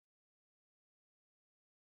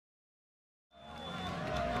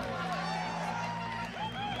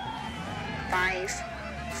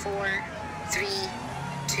4, 3,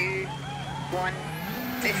 2, 1,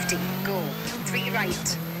 50, go. 3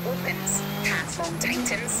 right, opens, half long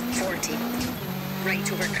tightens, 40.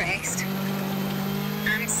 Right over crest,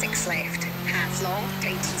 and 6 left, half long,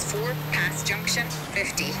 tightens 4, pass junction,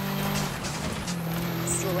 50.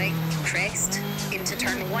 Slowing, crest, into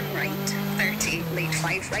turn 1 right, 30, late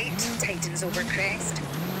 5 right, tightens over crest.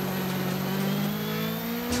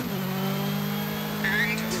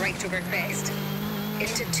 And right over crest,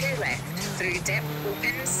 into 2 left, through dip,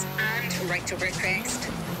 opens, and right over crest.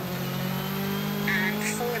 And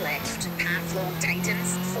 4 left, half long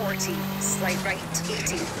tightens, 40, slight right,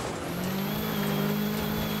 80.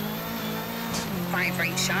 5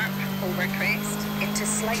 right sharp, over crest, into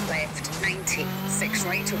slight left, 90, 6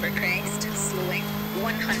 right over crest, slowing,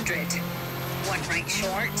 100. 1 right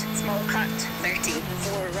short, small cut, 30,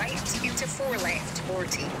 4 right, into 4 left,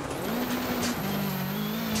 40.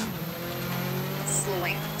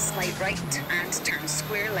 Slowing, slight right, and turn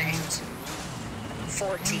square left,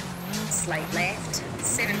 40, slight left,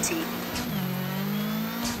 70.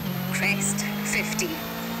 Crest, 50.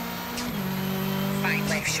 5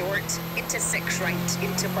 left short, into 6 right,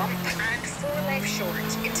 into bump, and 4 left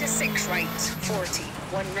short, into 6 right, 40.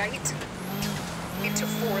 1 right, into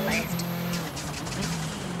 4 left.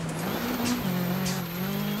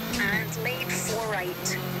 And late 4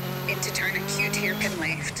 right, into turn acute hairpin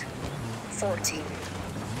left, 40.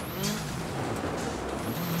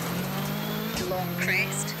 Long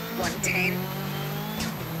crest, 110.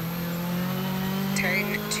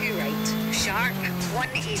 Turn 2 right, sharp,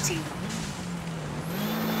 180.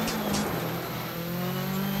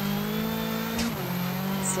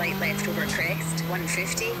 Slight left over crest,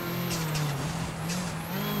 150.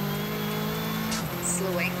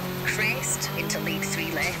 Slowing, crest, into lead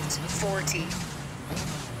 3 left, 40.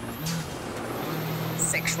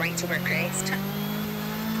 6 right over crest.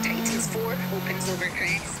 Tightens 4, opens over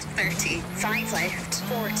crest, 30. 5 left,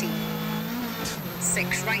 40.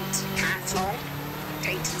 6 right, half long.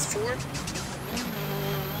 Tightens 4.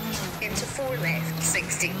 Into 4 left,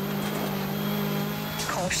 60.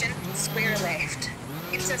 Caution, square left.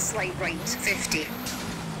 Into slight right, 50.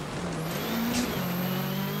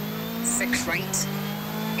 6 right,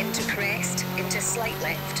 into crest, into slight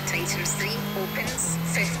left, tightens 3, opens,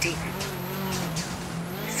 50.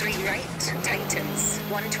 3 right, tightens,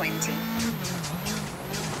 120.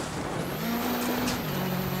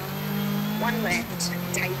 1 left,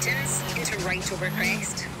 tightens, into right over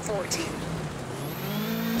crest, 40.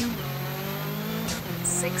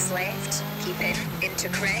 6 left, keep in, into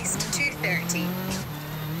crest, 230.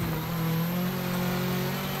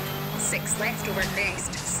 6 left over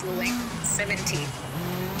crest, slowing, 70.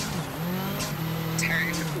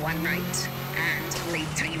 Turn 1 right, and lead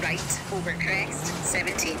 3 right, over crest,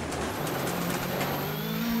 70.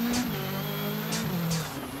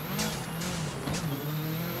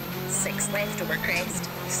 6 left over crest,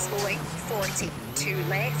 slowing, 40. 2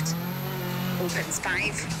 left, opens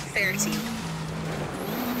 5, 30.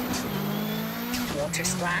 Water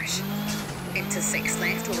splash, into 6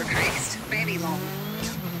 left over crest, very long.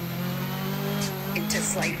 Into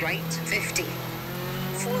slight right, 50.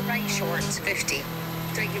 4 right short, 50.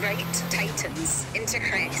 3 right, tightens, into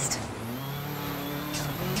crest.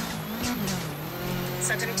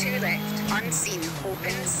 Sudden 2 left, unseen,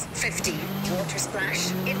 opens, 50. Water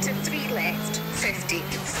splash, into 3 left, 50.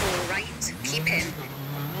 4 right, keep in.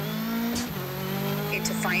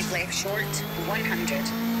 Into 5 left short, 100.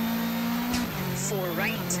 4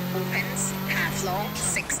 right, opens, half long,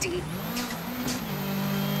 60.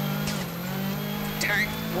 Turn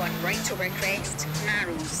 1 right over crest,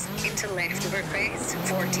 narrows, into left over crest,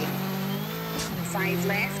 40. 5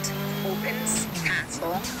 left, opens, half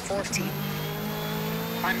long, 40.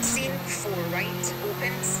 Unseen, 4 right,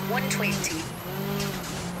 opens, 120.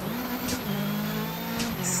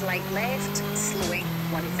 Slight left, slowing,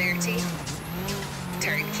 130.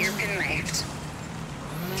 Turn hairpin left,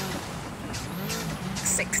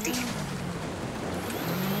 60.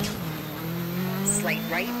 Slight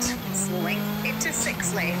right, slowing, into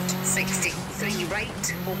 6 left, 60. 3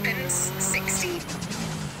 right, opens, 60.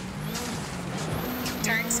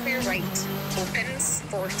 Turn square right, opens,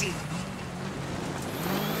 40.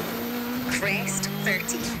 Crest,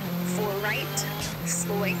 30. 4 right,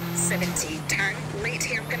 slowing, 70. Turn late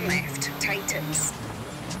hairpin left, tightens.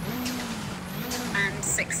 And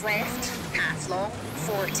 6 left, half long,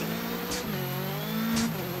 40.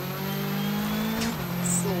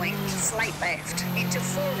 Slowing, slight left, into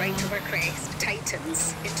 4 right over crest,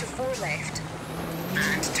 tightens, into 4 left,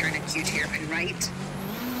 and turn acute hairpin right,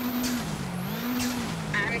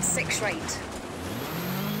 and 6 right,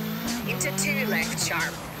 into 2 left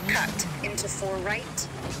sharp, cut into 4 right,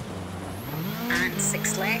 and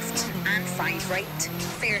 6 left, and 5 right,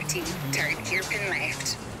 30, turn hairpin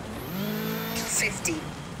left, 50,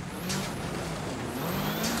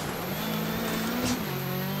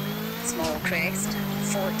 small crest,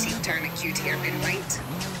 40, turn acute hairpin right,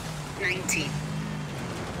 90,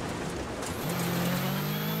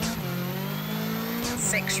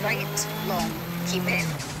 6 right, long, keep in,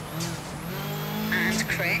 and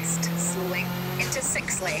crest, slowing, into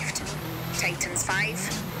 6 left, tightens 5,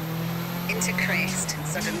 into crest,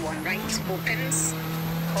 sudden 1 right, opens,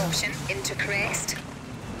 caution, into crest,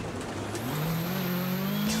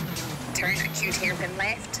 turn acute hairpin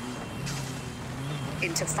left,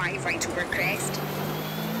 into 5 right over crest,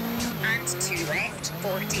 and 2 left,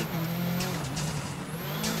 40,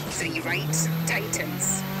 3 right,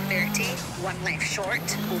 tightens, 30, 1 left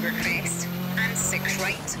short, over crest, and 6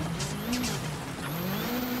 right,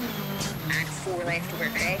 and 4 left over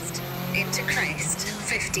crest, into crest,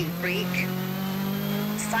 50, brake,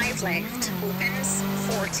 5 left, opens,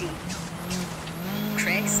 40,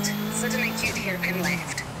 crest, sudden acute hairpin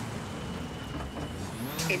left,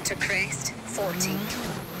 into crest, 40,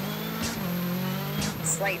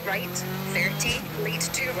 slight right, 30, lead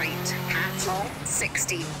to right, half long,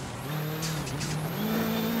 60,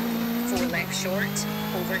 4 left short,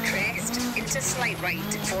 over crest, into slight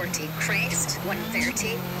right, 40, crest,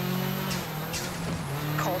 130,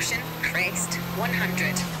 caution, crest,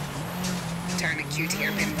 100, turn acute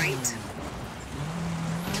hairpin right,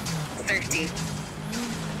 30,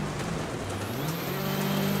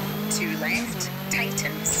 2 left,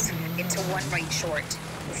 tightens, into 1 right short,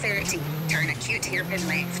 30, turn acute hairpin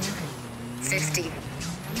left, 50,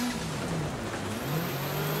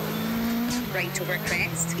 right over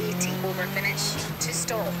crest, 80, over finish, to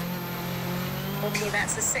stop. Okay,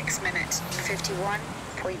 that's a 6 minute,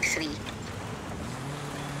 51.3.